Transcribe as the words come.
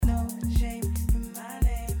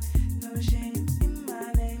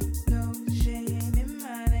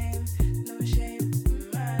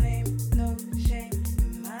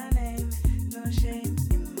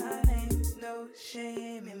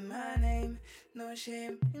No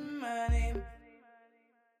shame in my name.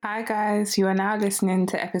 Hi guys, you are now listening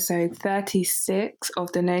to episode 36 of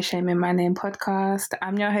the No Shame in My Name podcast.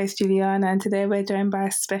 I'm your host Juliana, and today we're joined by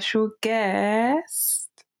a special guest.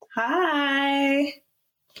 Hi.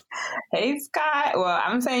 Hey Sky. Well,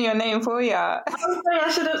 I'm saying your name for you. Oh, sorry, I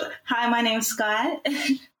should have. Hi, my name's Sky.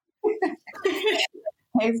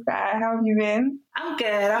 Hey Sky, how have you been? I'm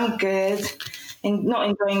good. Not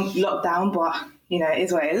enjoying lockdown, but you know, it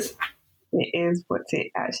is what it is. It is what it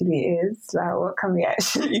actually is. Like, what can we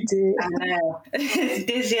actually do? I know.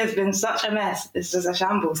 This year's been such a mess. It's just a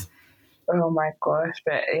shambles. Oh my gosh.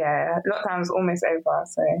 But yeah, lockdown's almost over,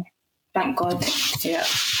 so. Thank God. Yeah.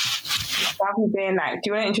 How have you been? Like,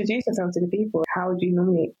 do you want to introduce yourself to the people? How would you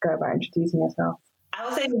normally go about introducing yourself? I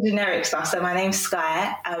would say the generic stuff. So my name's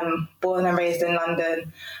Sky. I'm born and raised in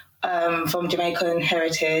London, from Jamaican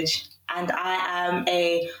heritage. And I am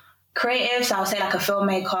a creative, so I would say like a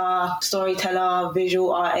filmmaker, storyteller,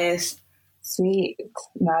 visual artist. Sweet.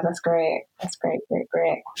 No, that's great. That's great.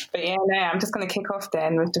 But yeah, no, I'm just going to kick off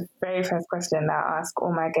then with the very first question that I ask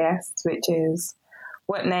all my guests, which is,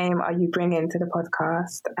 what name are you bringing to the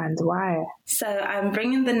podcast and why? So I'm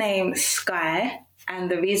bringing the name Sky, and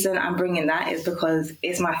the reason I'm bringing that is because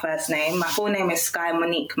it's my first name. My full name is Sky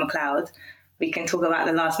Monique McLeod. We can talk about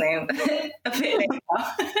the last name a bit later.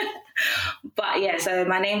 But yeah, so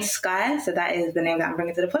my name's Sky, so that is the name that I'm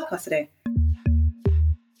bringing to the podcast today.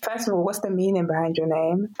 First of all, what's the meaning behind your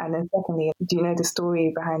name? And then secondly, do you know the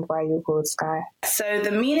story behind why you're called Sky? So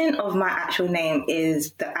the meaning of my actual name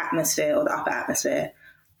is the atmosphere or the upper atmosphere,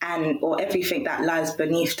 or everything that lies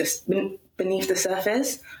beneath the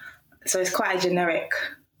surface. So it's quite a generic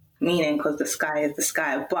meaning because the sky is the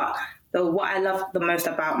sky. But what I love the most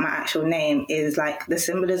about my actual name is like the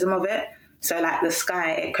symbolism of it. So like the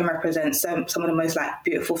sky, it can represent some of the most like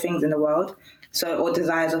beautiful things in the world. So, or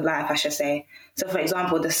desires of life, I should say. So for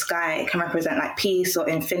example, the sky, it can represent like peace or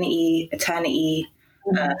infinity, eternity,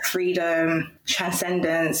 freedom,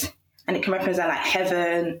 transcendence. And it can represent like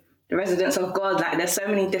heaven, the residence of God. Like there's so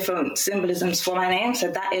many different symbolisms for my name. So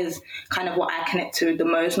that is kind of what I connect to the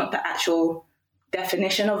most, not the actual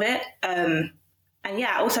definition of it. And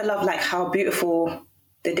yeah, I also love like how beautiful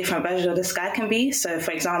the different versions of the sky can be. So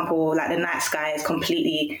for example, like the night sky is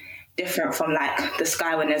completely different from like the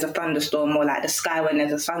sky when there's a thunderstorm or like the sky when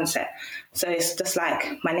there's a sunset. So it's just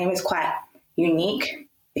like my name is quite unique.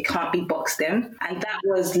 It can't be boxed in. And that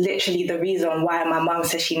was literally the reason why my mum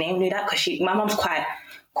said she named me that, because my mum's quite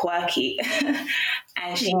quirky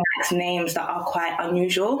and she likes names that are quite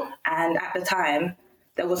unusual. And at the time,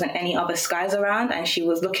 there wasn't any other Skys around, and she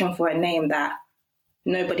was looking for a name that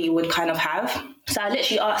nobody would kind of have. So I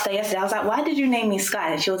literally asked her yesterday, I was like, why did you name me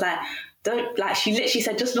Sky? And she was like, she literally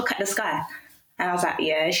said, just look at the sky. And I was like,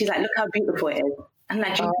 yeah. She's like, look how beautiful it is. I'm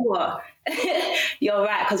like, you know what? You're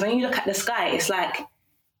right, because when you look at the sky, it's like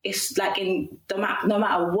in no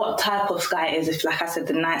matter what type of sky it is, if like I said,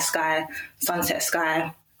 the night sky, sunset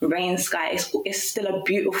sky, rain sky, it's still a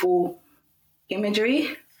beautiful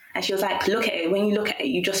imagery. And she was like, look at it. When you look at it,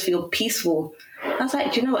 you just feel peaceful. I was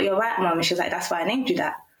like, do you know what? You're right, Mum. And she was like, that's why I named you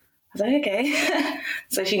that. I was like, okay.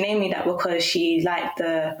 So she named me that because she liked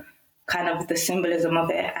the kind of the symbolism of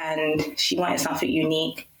it, and she wanted something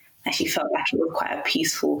unique, and she felt like it was quite a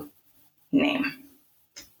peaceful name.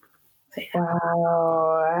 So, yeah.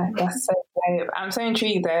 Wow, that's so great. I'm so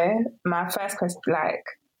intrigued though. My first question, like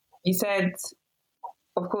you said,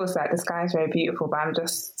 of course, like the sky is very beautiful, but I'm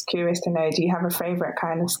just curious to know, do you have a favourite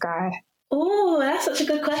kind of sky? Oh, that's such a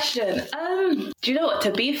good question. Do you know what?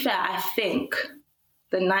 To be fair, I think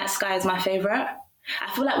the night sky is my favourite.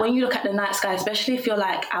 I feel like when you look at the night sky, especially if you're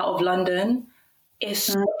like out of London,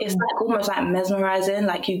 it's like almost like mesmerising.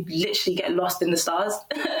 Like you literally get lost in the stars.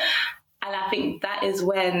 And I think that is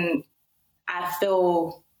when I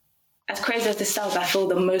feel, as crazy as this sounds, I feel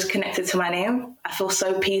the most connected to my name. I feel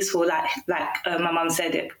so peaceful, like my mum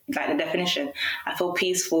said it, like the definition. I feel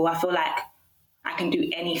peaceful. I feel like I can do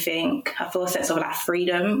anything. I feel a sense of like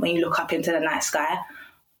freedom when you look up into the night sky.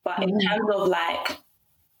 But in terms of like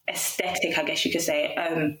aesthetic, I guess you could say,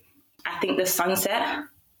 I think the sunset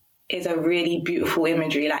is a really beautiful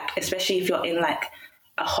imagery, like especially if you're in like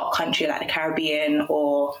a hot country like the Caribbean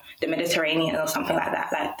or the Mediterranean or something like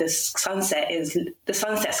that. Like the sunset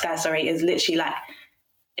sky is literally like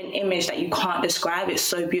an image that you can't describe. It's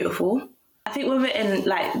so beautiful. I think when we're in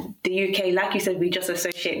like the UK, like you said, we just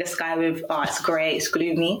associate the sky with, oh, it's grey, it's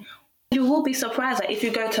gloomy. You will be surprised, like if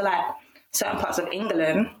you go to like certain parts of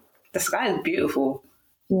England, the sky is beautiful.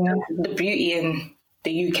 Yeah. The beauty in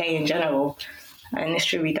the UK in general. And it's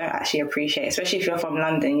true, we don't actually appreciate it, especially if you're from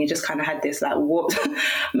London. You just kind of had this like warped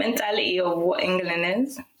mentality of what England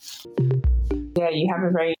is. yeah, you have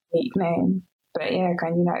a very unique name. But yeah,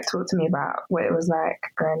 can you like talk to me about what it was like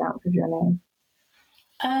growing up with your name?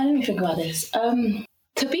 Let me think about this.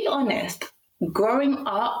 To be honest, growing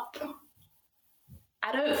up,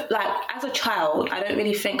 I don't like, as a child, I don't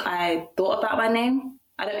really think I thought about my name.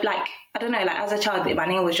 I don't know, like as a child, my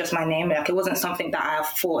name was just my name. Like it wasn't something that I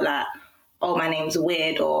thought like, oh, my name's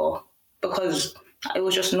weird, or because it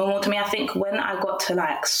was just normal to me. I think when I got to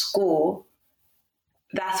like school,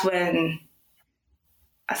 that's when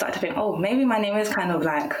I started to think, oh, maybe my name is kind of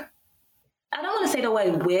like, I don't want to say the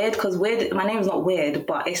word weird, because weird, my name is not weird,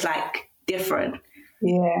 but it's like different.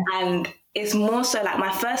 Yeah. And it's more so like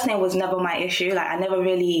my first name was never my issue. Like I never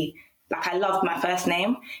really, like I loved my first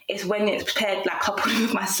name. It's when it's paired, like coupled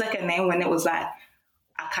with my second name, when it was like,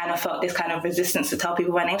 I kind of felt this kind of resistance to tell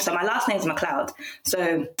people my name. So my last name is McLeod.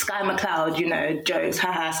 So Sky McLeod, you know, jokes,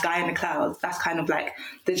 haha, Sky in the clouds. That's kind of like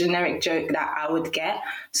the generic joke that I would get.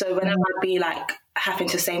 So whenever I'd be like having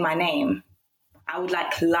to say my name, I would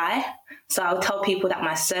like lie. So I would tell people that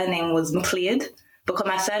my surname was McLeod, because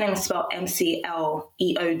my surname is spelled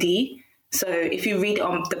McLeod. So if you read it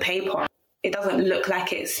on the paper, it doesn't look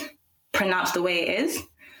like it's pronounced the way it is.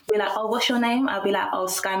 Be like, oh, what's your name? I'll be like, oh,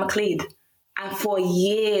 Sky McLeod. And for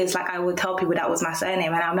years, like I would tell people that was my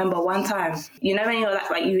surname. And I remember one time, you know, when you're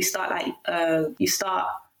like you start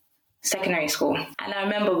secondary school. And I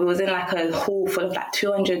remember we was in like a hall full of like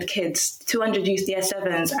 200 kids, 200 youth year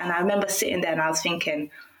sevens. And I remember sitting there and I was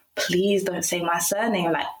thinking, please don't say my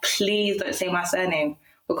surname. Like, please don't say my surname.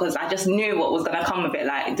 Because I just knew what was going to come of it,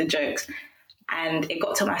 like the jokes. And it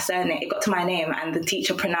got to my surname, it got to my name, and the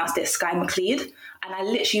teacher pronounced it Sky McLeod. And I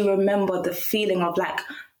literally remember the feeling of like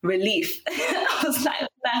relief. I was like,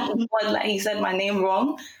 thank God, like he said my name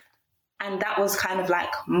wrong. And that was kind of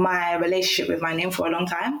like my relationship with my name for a long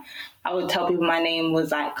time. I would tell people my name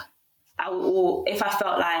was like, or if I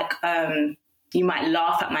felt like you might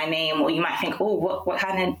laugh at my name, or you might think, oh, what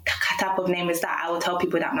kind of type of name is that? I would tell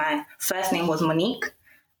people that my first name was Monique.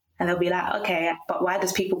 And they'll be like, okay, but why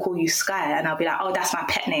does people call you Sky? And I'll be like, oh, that's my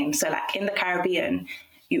pet name. So like in the Caribbean,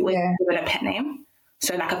 you always give it a pet name.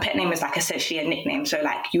 So like a pet name is like essentially a nickname. So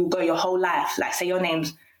like you go your whole life, like say your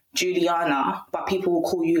name's Juliana, but people will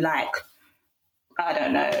call you like, I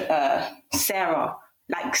don't know, Sarah.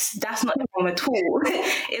 Like that's not the name at all.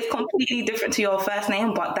 It's completely different to your first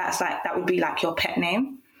name, but that would be like your pet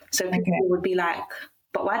name. So people would be like,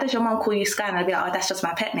 but why does your mom call you Sky? And I'd be like, oh, that's just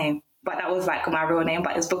my pet name. But that was like my real name.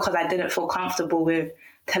 But it's because I didn't feel comfortable with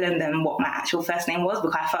telling them what my actual first name was,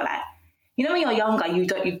 because I felt like, you know, when you're younger,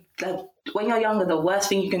 when you're younger, the worst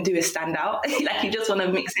thing you can do is stand out. Like you just want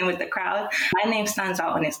to mix in with the crowd. My name stands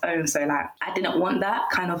out on its own. So like, I didn't want that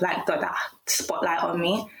kind of like that spotlight on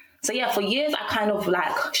me. So yeah, for years, I kind of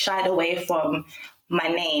like shied away from my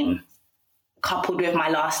name coupled with my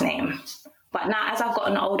last name. But now as I've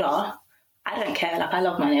gotten older, I don't care. Like I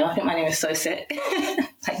love my name. I think my name is so sick.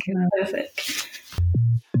 Like it's perfect.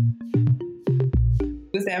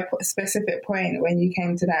 Was there a specific point when you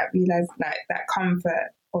came to that realize like that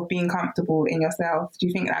comfort of being comfortable in yourself? Do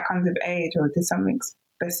you think that comes with age, or did something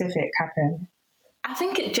specific happen? I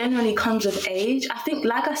think it generally comes with age. I think,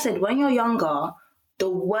 like I said, when you're younger, the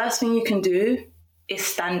worst thing you can do is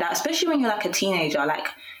stand out, especially when you're like a teenager. Like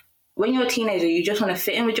when you're a teenager, you just want to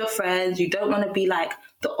fit in with your friends. You don't want to be like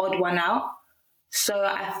the odd one out. So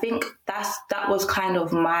I think that was kind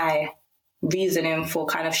of my reasoning for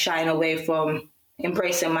kind of shying away from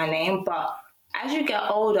embracing my name. But as you get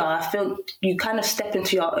older, I feel you kind of step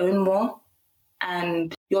into your own more,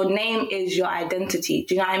 and your name is your identity.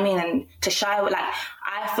 Do you know what I mean? And to shy away, like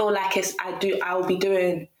I feel like I will be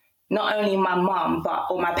doing not only my mum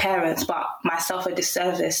or my parents, but myself a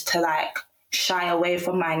disservice to like shy away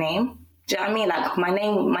from my name. Do you know what I mean? Like my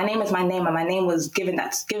name is my name, and my name was given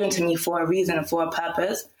to me for a reason and for a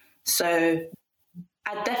purpose. So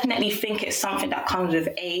I definitely think it's something that comes with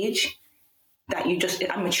age, that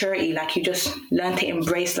and maturity, like you just learn to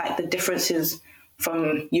embrace like the differences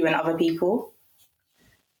from you and other people.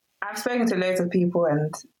 I've spoken to loads of people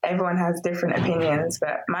and everyone has different opinions,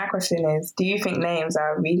 but my question is, do you think names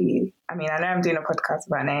are really, I mean, I know I'm doing a podcast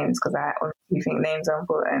about names because I obviously think names are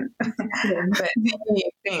important, but do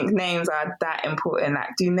you think names are that important? Like,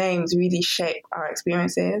 do names really shape our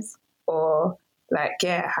experiences? Or like,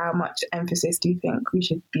 yeah, how much emphasis do you think we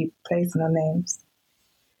should be placing on names?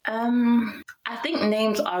 I think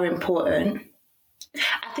names are important.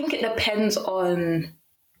 I think it depends on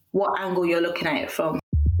what angle you're looking at it from.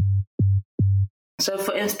 So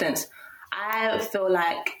for instance, I feel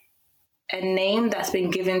like a name that's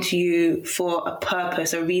been given to you for a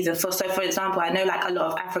purpose, a reason. So for example, I know like a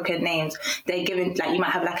lot of African names, they're given, like you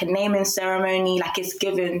might have like a naming ceremony, like it's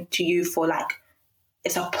given to you for like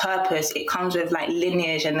it's a purpose. It comes with like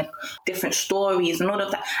lineage and different stories and all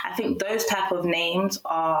of that. I think those type of names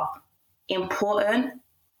are important.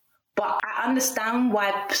 But I understand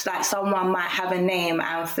why like someone might have a name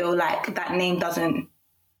and feel like that name doesn't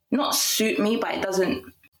not suit me, but it doesn't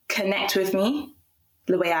connect with me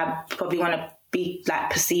the way I probably want to be like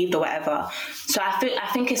perceived or whatever. So I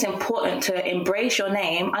think it's important to embrace your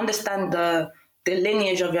name, understand the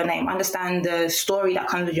lineage of your name, understand the story that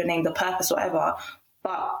comes with your name, the purpose, whatever.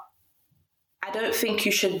 But I don't think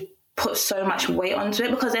you should put so much weight onto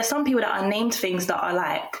it, because there's some people that are named things that are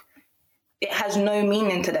like, it has no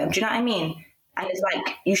meaning to them. Do you know what I mean? And it's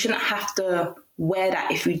like, you shouldn't have to wear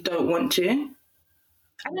that if you don't want to.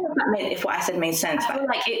 I don't know if what I said made sense. I feel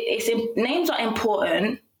like names are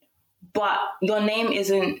important, but your name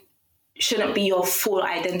shouldn't be your full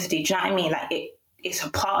identity. Do you know what I mean? Like it's a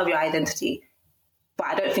part of your identity, but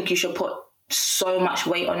I don't think you should put so much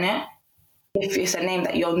weight on it if it's a name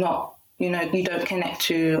that you're not, you don't connect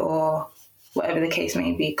to or whatever the case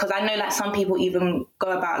may be. Because I know like some people even go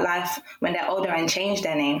about life when they're older and change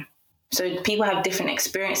their name. So people have different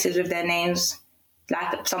experiences with their names.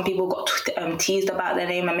 Like some people got teased about their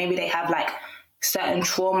name, and maybe they have like certain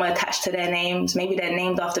trauma attached to their names. Maybe they're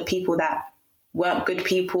named after people that weren't good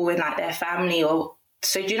people in like their family, or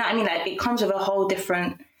so. Do you know what I mean? Like it comes with a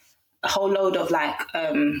whole load of like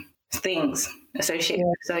things associated.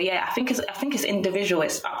 Yeah. So yeah, I think it's individual.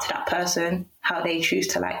 It's up to that person how they choose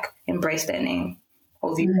to like embrace their name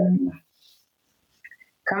or view their name.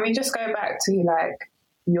 Can we just go back to like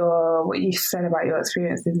what you said about your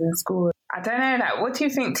experiences in school? I don't know, like what do you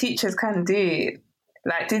think teachers can do?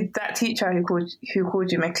 Like, did that teacher who called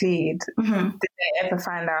you McLeod, did they ever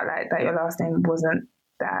find out like that your last name wasn't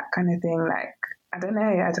that kind of thing? Like, I don't know.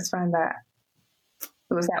 I just find that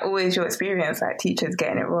it was like always your experience, like teachers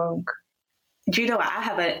getting it wrong. Do you know what? I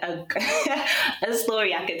have a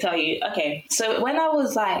story I could tell you. Okay, so when I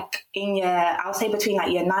was like I'll say between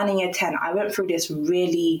like year 9 and year 10, I went through this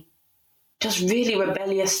really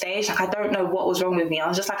rebellious stage. Like I don't know what was wrong with me. I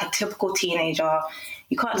was just like a typical teenager.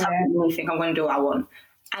 You can't tell me anything. I'm going to do what I want.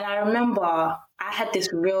 And I remember I had this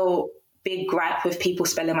real big gripe with people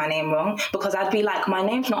spelling my name wrong, because I'd be like, my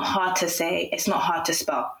name's not hard to say. It's not hard to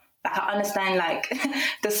spell. Like I understand like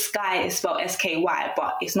the sky is spelled S-K-Y,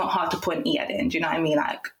 but it's not hard to put an E at the end. Do you know what I mean?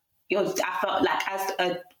 Like I felt like as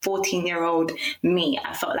a 14-year-old me,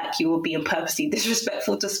 I felt like you were being purposely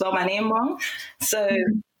disrespectful to spell my name wrong. So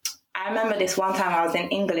I remember this one time I was in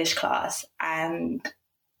English class, and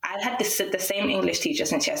I had the same English teacher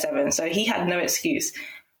since year 7, so he had no excuse.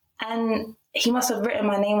 And he must have written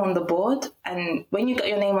my name on the board. And when you got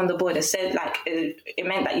your name on the board, it said like, it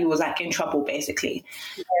meant that you was like in trouble, basically.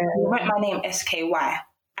 Yeah. He wrote my name S-K-Y.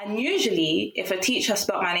 And usually if a teacher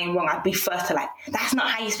spelled my name wrong, I'd be first to like, that's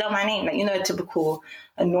not how you spell my name. Like, a typical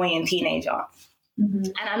annoying teenager. Mm-hmm.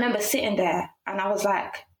 And I remember sitting there and I was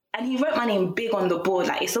like, and he wrote my name big on the board.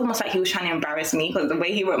 Like, it's almost like he was trying to embarrass me because the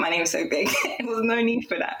way he wrote my name so big, there was no need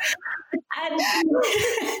for that. And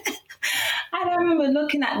I remember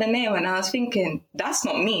looking at the name and I was thinking, that's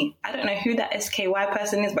not me. I don't know who that S-K-Y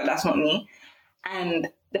person is, but that's not me. And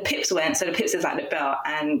the pips went, so the pips is like the bell,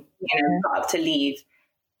 and, got up to leave.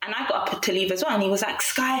 And I got up to leave as well. And he was like,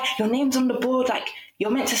 Sky, your name's on the board. Like,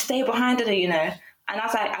 you're meant to stay behind it, And I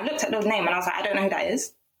was like, I looked at the name and I was like, I don't know who that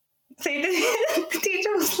is. So the teacher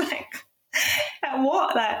was like,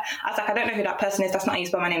 what? Like, I was like, I don't know who that person is. That's not how you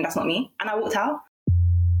spell my name. That's not me. And I walked out.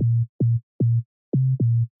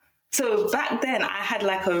 So back then I had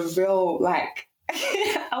like a real, like,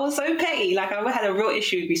 I was so petty. Like I had a real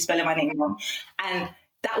issue with spelling my name wrong. And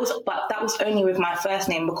that was only with my first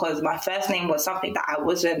name, because my first name was something that I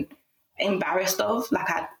wasn't embarrassed of. Like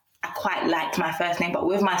I quite liked my first name, but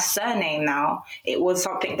with my surname now, it was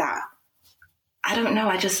something that, I don't know,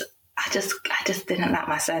 I just didn't like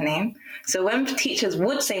my surname. So when teachers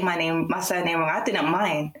would say my surname wrong, I didn't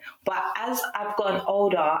mind. But as I've gotten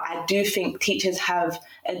older, I do think teachers have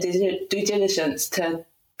a due diligence to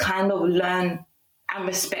kind of learn and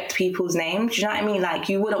respect people's names. Do you know what I mean? Like,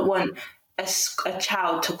 you wouldn't want a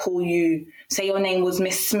child to call you, say your name was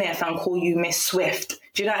Miss Smith, and call you Miss Swift.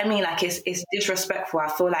 Do you know what I mean? Like, it's disrespectful. I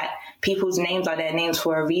feel like people's names are their names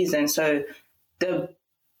for a reason. So the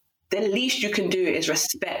least you can do is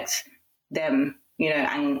respect them,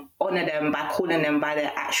 and honor them by calling them by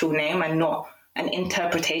their actual name and not an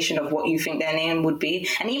interpretation of what you think their name would be.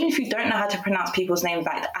 And even if you don't know how to pronounce people's names,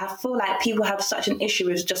 like, I feel like people have such an issue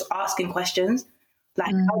with just asking questions.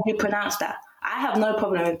 Like, how do you pronounce that? I have no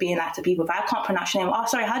problem with being like to people. If I can't pronounce your name, oh,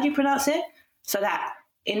 sorry, how do you pronounce it? So that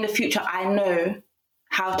in the future, I know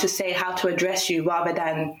how to address you, rather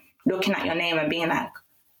than looking at your name and being like,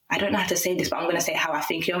 I don't know how to say this, but I'm going to say it how I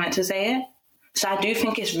think you're meant to say it. So I do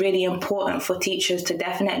think it's really important for teachers to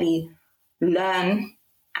definitely learn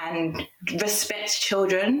and respect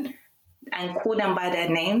children and call them by their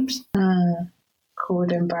names. Call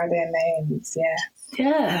them by their names, yeah.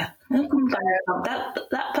 Yeah.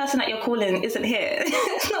 That person that you're calling isn't here.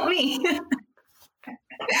 It's not me.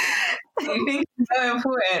 Do you think it's so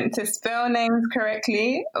important to spell names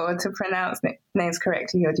correctly or to pronounce names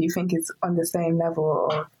correctly, or do you think it's on the same level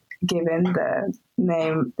of giving the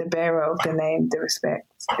name, the bearer of the name, the respect,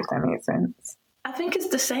 if that makes sense? I think it's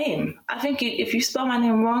the same. I think if you spell my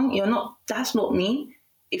name wrong, that's not me.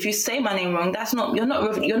 If you say my name wrong,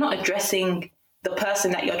 you're not addressing the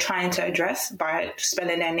person that you're trying to address by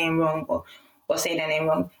spelling their name wrong or saying their name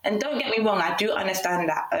wrong. And don't get me wrong, I do understand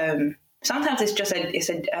that sometimes it's just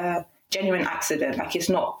a genuine accident, like it's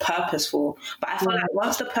not purposeful. But I feel like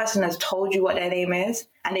once the person has told you what their name is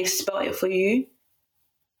and they've spelled it for you,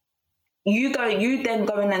 you then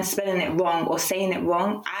going and spelling it wrong or saying it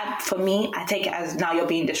wrong. For me, I take it as now you're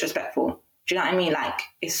being disrespectful. Do you know what I mean? Like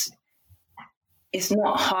it's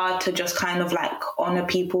not hard to just kind of like honor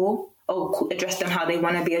people or address them how they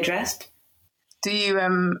want to be addressed. Do you?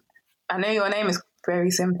 I know your name is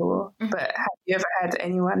very simple, but have you ever had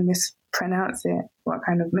anyone mispronounce it? What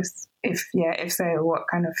kind of if so, what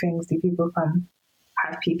kind of things do people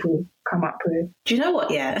have people come up with? Do you know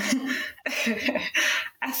what? Yeah.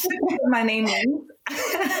 As simple as my name is,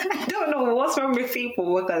 I don't know what's wrong with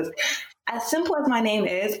people, because as simple as my name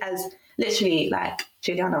is, as literally like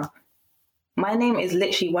Juliana, my name is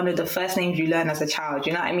literally one of the first names you learn as a child.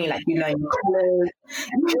 You know what I mean? Like you learn your colours,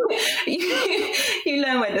 you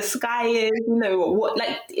learn where the sky is. You know what?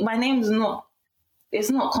 Like my name's not.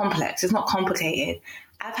 It's not complex. It's not complicated.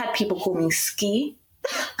 I've had people call me Ski.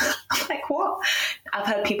 I'm like, what? I've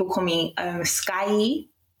heard people call me Sky.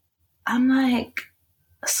 I'm like,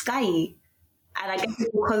 Sky. And I guess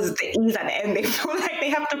it's because the E's at the end, they feel like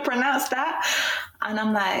they have to pronounce that. And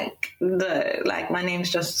I'm like, my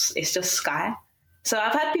name's just Sky. So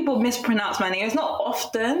I've had people mispronounce my name. It's not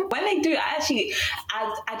often. When they do, I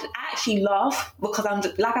actually laugh, because I'm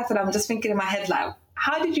just thinking in my head, like,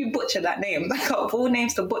 how did you butcher that name? Like, of all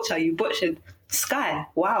names to butcher, you butchered Sky.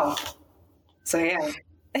 Wow. So yeah.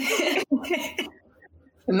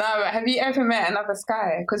 No, but have you ever met another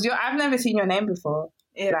Sky? Because I've never seen your name before.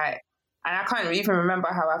 Yeah. Like, and I can't even remember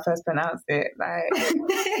how I first pronounced it. Like,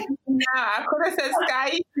 no, I could have said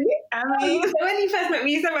Sky. I mean, when you first met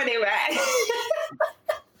me, you said my name right.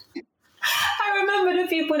 I remember the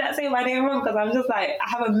people that say my name wrong, because I'm just like, I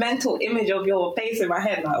have a mental image of your face in my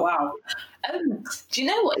head. Like, wow. Do you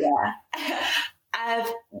know what? Yeah,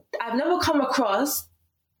 I've never come across.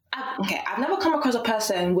 I've never come across a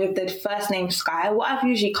person with the first name Sky. What I've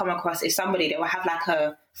usually come across is somebody that will have like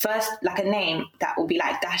a name that will be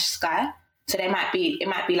like dash Sky. So it might be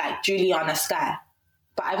like Juliana Sky.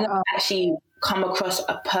 But I've never actually come across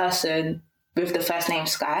a person with the first name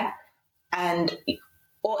Sky.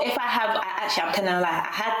 Or if I have, I'm telling a lie,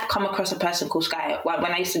 I had come across a person called Sky.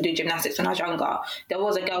 When I used to do gymnastics when I was younger, there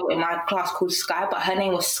was a girl in my class called Sky, but her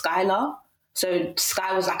name was Skylar. So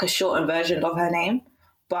Sky was like a shortened version of her name.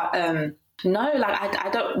 But no, like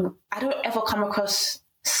I don't ever come across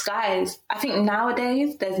Skies. I think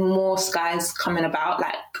nowadays there's more Skies coming about,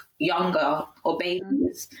 like younger or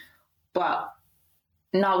babies. But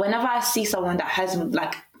no, whenever I see someone that has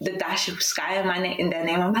like the dash of Sky in their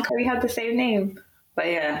name, I'm like, oh, we have the same name. But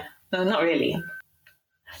yeah, no, not really.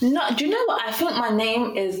 No, do you know what? I think my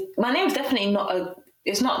name is definitely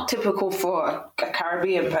it's not typical for a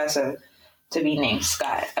Caribbean person to be named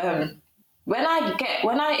Sky. When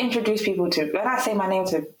I introduce people when I say my name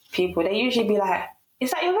to people, they usually be like,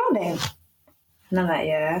 is that your real name? And I'm like,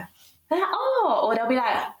 yeah. They're like, oh, or they'll be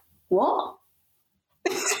like, what?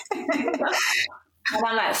 And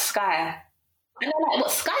I'm like, Sky. And they're like,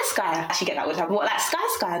 what, Sky? I actually get that with time. What, like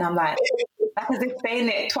Sky? And I'm like as if saying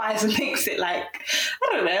it twice makes it like, I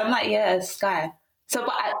don't know. I'm like, yeah, Sky. So,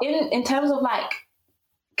 but in terms of like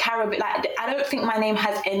Caribbean, like I don't think my name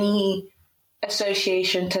has any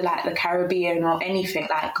association to like the Caribbean or anything.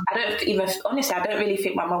 Like I don't really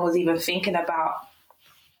think my mum was even thinking about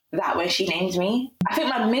that when she named me. I think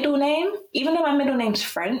my middle name, even though my middle name's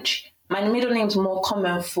French, my middle name's more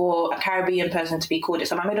common for a Caribbean person to be called it.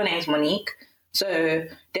 So my middle name's Monique. So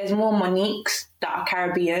there's more Moniques that are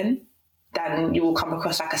Caribbean than you will come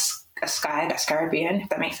across like a Sky that's Caribbean, if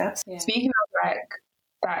that makes sense. Yeah. Speaking of like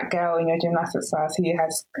that girl in your gymnastics class who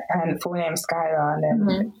has her full name Skylar and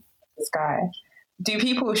then Sky, do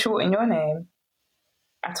people shorten your name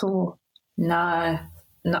at all? No.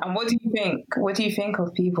 And what do you think? What do you think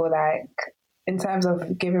of people, like, in terms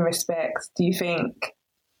of giving respect? Do you think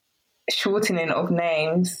shortening of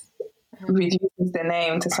names reduces the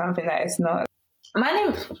name to something that it's not. My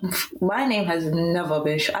name has never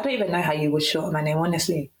been short. I don't even know how you would shorten my name,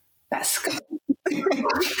 honestly. That's and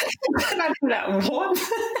I'd be like, what?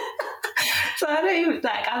 So I don't even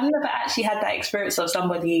I've never actually had that experience of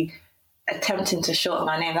somebody attempting to shorten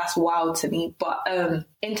my name. That's wild to me. But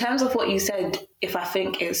in terms of what you said, if I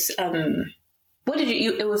think it's what did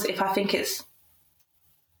you it was if I think it's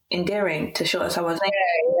endearing to shorten someone's name.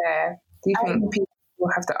 Yeah. Do you think people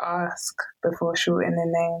will have to ask before shortening their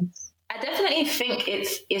names? I definitely think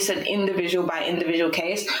it's an individual by individual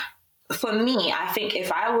case. For me, I think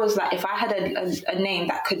if I had a name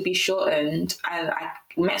that could be shortened and I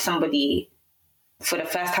met somebody for the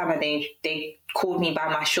first time and they called me by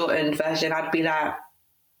my shortened version, I'd be like,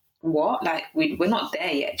 what? Like, we're not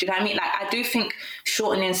there yet. Do you know what I mean? Like, I do think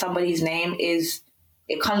shortening somebody's name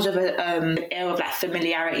it comes with an air of like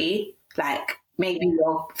familiarity. Like, maybe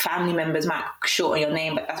your family members might shorten your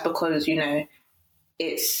name, but that's because, you know,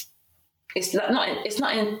 it's not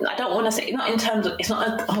in, I don't want to say, not in terms of, it's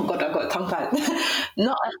not, oh God, I've got a tongue tied.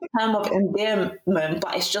 Not in terms of endearment,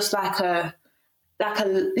 but it's just almost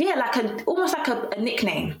like a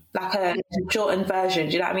nickname, like a shortened version.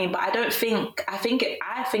 Do you know what I mean? But I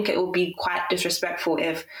think it would be quite disrespectful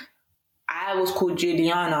if I was called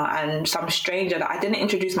Juliana and some stranger that I didn't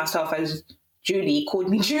introduce myself as Julie called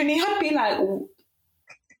me Julie. I'd be like,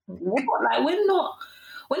 what? Like, we're not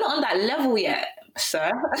on that level yet,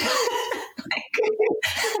 sir.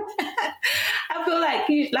 I feel like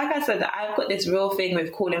I said, that I've got this real thing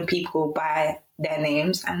with calling people by their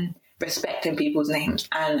names and respecting people's names,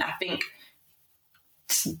 and I think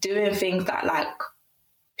doing things that like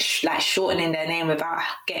shortening their name without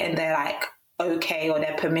getting their like okay or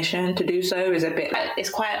their permission to do so is a bit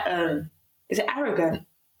it's quite is it arrogant?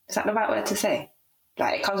 Is that the right word to say?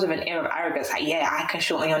 Like, it comes with an air of arrogance, like, yeah, I can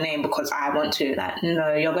shorten your name because I want to. Like,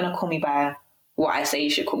 no, you're gonna call me by what I say you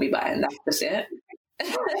should call me by, and that's just it.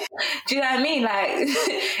 Do you know what I mean? Like,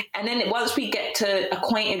 and then once we get to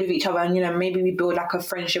acquainted with each other and, you know, maybe we build like a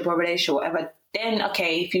friendship or relationship or whatever, then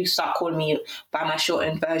okay, if you start calling me by my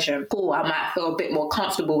shortened version, cool, I might feel a bit more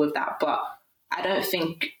comfortable with that. But I don't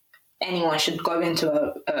think anyone should go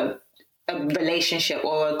into a relationship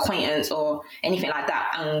or acquaintance or anything like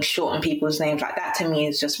that and shorten people's names. Like, that to me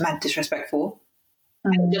is just mad disrespectful.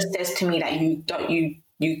 And it just says to me that you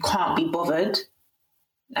can't be bothered.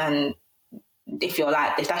 And if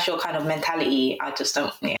that's your kind of mentality, I just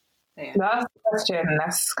don't. Yeah. Last question.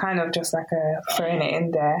 That's kind of just like throwing it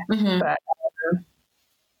in there. Mm-hmm. But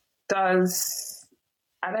does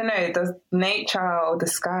nature or the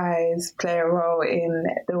skies play a role in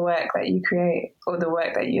the work that you create or the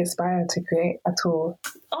work that you aspire to create at all?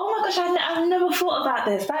 Oh my gosh, I've never thought about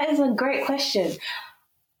this. That is a great question.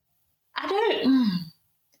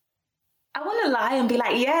 I want to lie and be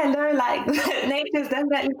like, yeah, no, like, nature's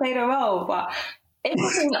definitely played a role. But if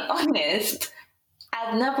I'm being honest,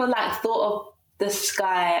 I've never thought of the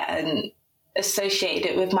sky and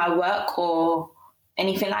associated it with my work or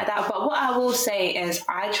anything like that. But what I will say is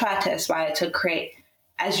I try to aspire to create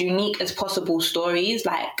as unique as possible stories,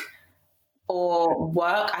 or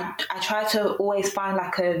work. I try to always find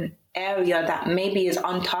an area that maybe is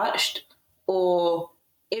untouched, or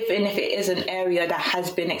even if it is an area that has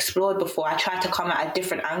been explored before, I try to come at a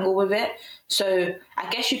different angle with it. So I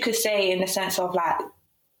guess you could say, in the sense of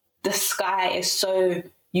the sky is so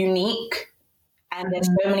unique and there's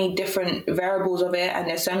so many different variables of it and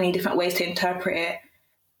there's so many different ways to interpret it.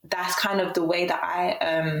 That's kind of the way that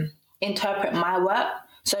I interpret my work.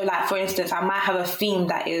 So for instance, I might have a theme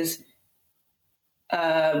that is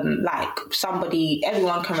somebody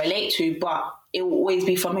everyone can relate to, but it will always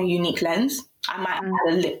be from a unique lens. I might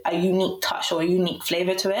add a unique touch or a unique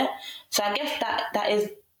flavor to it. So I guess that is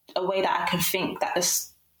a way that I can think that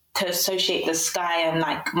to associate the sky and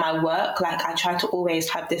my work. I try to always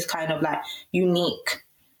have this kind of unique,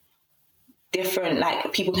 different,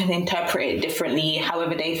 people can interpret it differently,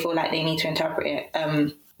 however they feel like they need to interpret it,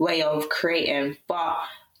 way of creating. But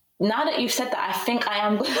now that you've said that, I think I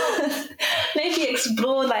am going to maybe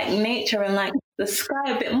explore nature and the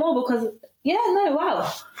sky a bit more, because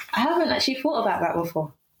wow, I haven't actually thought about that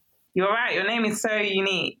before. You're right. Your name is so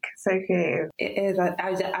unique, so creative. It is.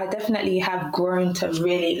 I definitely have grown to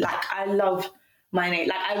really I love my name.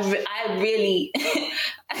 I really,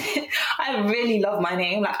 I really love my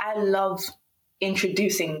name. I love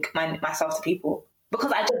introducing myself to people,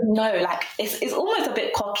 because I just know it's almost a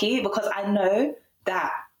bit cocky, because I know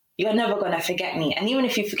that you're never gonna forget me. And even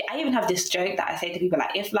if you forget, I even have this joke that I say to people,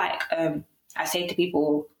 if I say to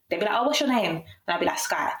people, they'd be like, oh, what's your name? And I'll be like,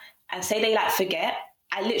 Sky. And say they forget,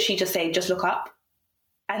 I literally just say, just look up.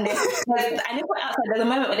 And if we're outside, there's a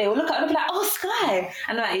moment where they will look at it and be like, oh, Sky.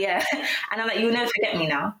 And I'm like, yeah. And I'm like, you'll never forget me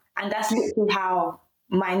now. And that's literally how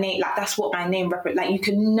my name, like, that's what my name represents. Like, you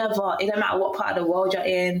can never, it don't matter what part of the world you're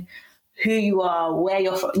in, who you are, where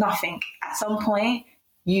you're from, nothing. At some point,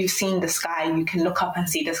 you've seen the sky, you can look up and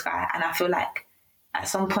see the sky. And I feel like at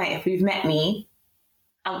some point, if you've met me,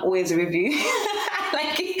 I'm always with you.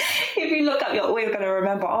 Like, if you look up, you're always going to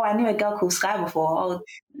remember, oh, I knew a girl called Sky before. Oh,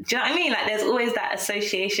 do you know what I mean? Like, there's always that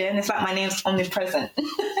association. It's like my name's omnipresent.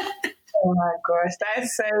 Oh my gosh, that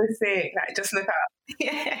is so sick. Like, just look up.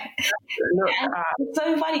 Yeah. Look up. It's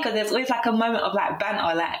so funny because there's always like a moment of like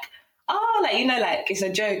banter, like, oh, like, you know, like it's a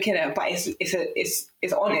joke, you know, but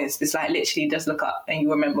it's honest. It's like literally just look up and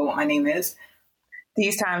you remember what my name is.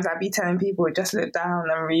 These times I'd be telling people just look down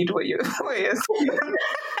and read what you're saying.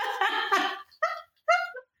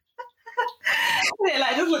 Yeah,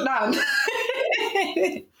 like just look down.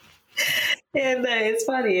 Yeah, no, it's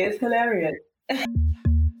funny. It's hilarious.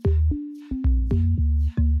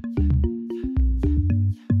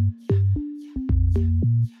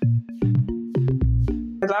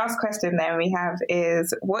 The last question then we have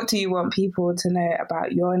is, what do you want people to know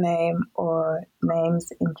about your name or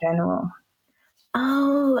names in general?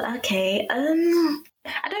 Oh, okay. I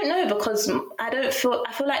don't know, because I feel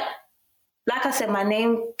like I said, my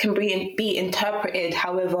name can be interpreted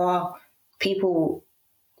however people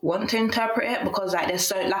want to interpret it, because like there's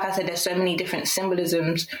so many different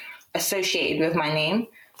symbolisms associated with my name.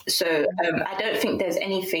 So I don't think there's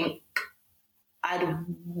anything I'd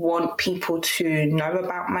want people to know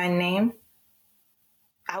about my name.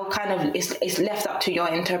 I'll kind of, it's left up to your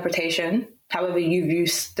interpretation. However you view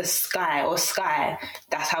the sky or sky,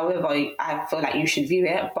 that's however I feel like you should view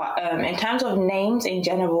it. But in terms of names in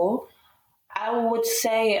general, I would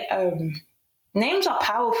say names are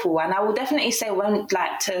powerful. And I will definitely say, when,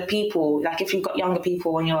 like, to people, like if you've got younger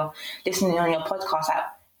people when you're listening on your podcast,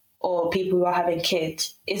 or people who are having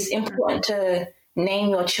kids, it's important to name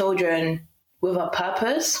your children with a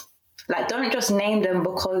purpose. Like, don't just name them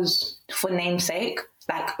for namesake.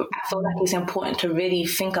 Like, I feel like it's important to really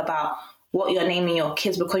think about what you're naming your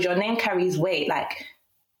kids, because your name carries weight. Like,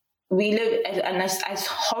 we live, and as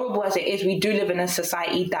horrible as it is, we do live in a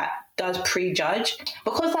society that does prejudge.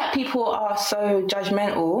 Because like people are so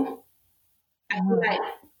judgmental, I feel like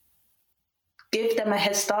give them a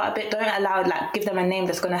head start a bit. Don't allow, like, give them a name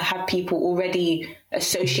that's going to have people already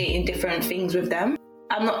associating different things with them.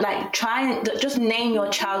 I'm not like just name your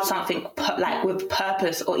child something like with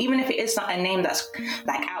purpose, or even if it is a name that's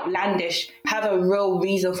like outlandish, have a real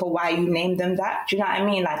reason for why you named them that. Do you know what I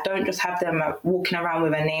mean? Like, don't just have them walking around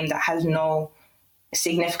with a name that has no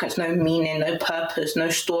significance, no meaning, no purpose, no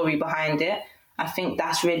story behind it. I think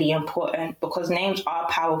that's really important, because names are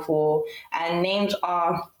powerful, and names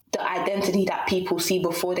are the identity that people see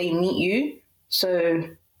before they meet you. So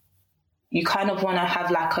you kind of want to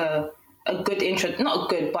have like a good intro, not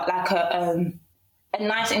good, but like a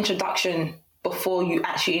nice introduction before you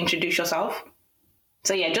actually introduce yourself.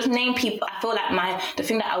 So yeah, just name people. I feel like the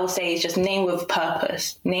thing that I would say is just name with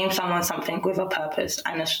purpose. Name someone something with a purpose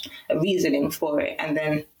and a reasoning for it, and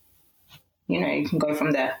then, you know, you can go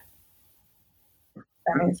from there.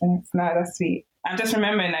 That makes sense. No, that's sweet. I'm just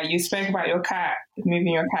remembering that you spoke about your cat,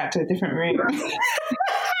 moving your cat to a different room.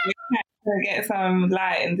 To get some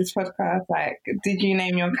light in this podcast, like, did you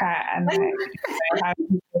name your cat, and like, how do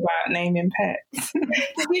you feel about naming pets?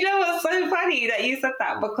 You know what's so funny that you said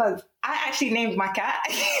that, because I actually named my cat.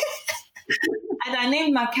 And I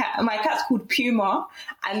named my cat's called Puma,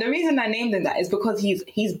 and the reason I named him that is because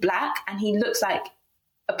he's black and he looks like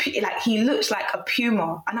a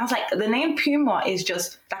puma, and I was like, the name Puma is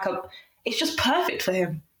just like it's just perfect for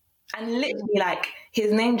him. And literally, like,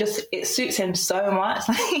 his name it suits him so much.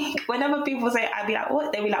 Like, whenever people say, I'd be like,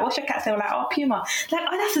 what? They'd be like, what's your cat's name? I'm like, oh, Puma. Like,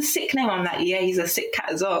 oh, that's a sick name. I'm like, yeah, he's a sick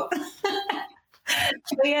cat as well.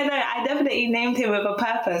 So yeah, no, I definitely named him with a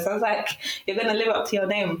purpose. I was like, you're going to live up to your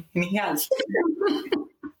name. And he has.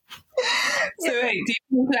 So wait, do you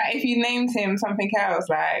think that if you named him something else,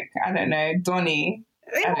 like, I don't know, Donnie?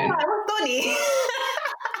 Yeah, what's Donnie?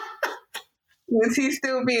 Would he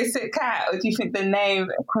still be a sick cat, or do you think the name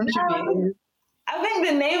contributed? I think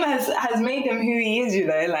the name has made him who he is, you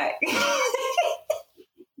know, like.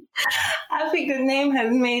 I think the name has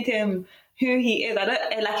made him who he is. I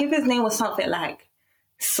don't, like, if his name was something like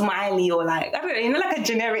Smiley, or like, I don't know, you know, like a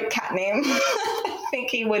generic cat name, I think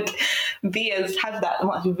he would have that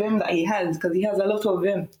much vim that he has, because he has a lot of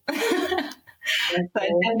vim. So I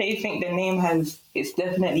definitely think the name he's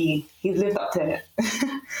lived up to it.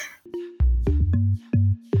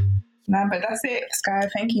 No, but that's it, Sky.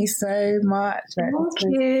 Thank you so much. Thank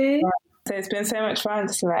you. So it's been so much fun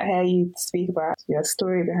to like hear you speak about your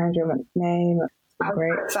story behind your name. I'm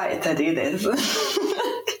great. excited to do this.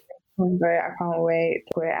 I can't wait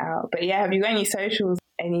to put it out. But yeah, have you got any socials?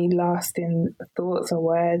 Any lasting thoughts or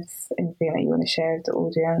words? Anything that you want to share with the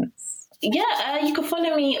audience? Yeah, you can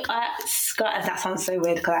follow me at Sky. That sounds so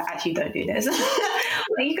weird because I actually don't do this.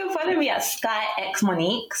 You can follow me at Sky X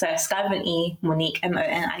Monique. So Sky with an E, Monique,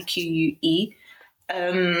 Monique.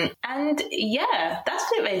 And yeah,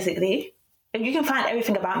 that's it basically. You can find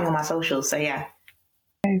everything about me on my socials. So yeah.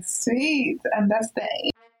 Sweet. And that's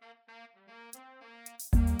the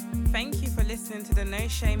Thank you for listening to the No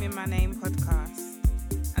Shame in My Name podcast.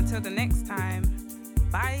 Until the next time,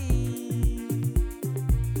 bye.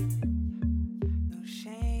 No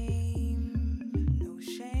shame, no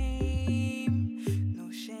shame, no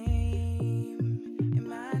shame in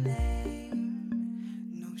my name.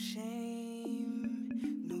 No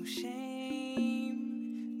shame, no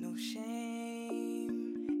shame, no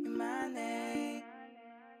shame in my name.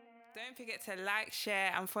 Don't forget to like,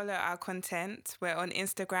 share and follow our content. We're on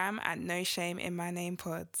Instagram at No Shame in My Name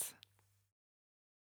Pods.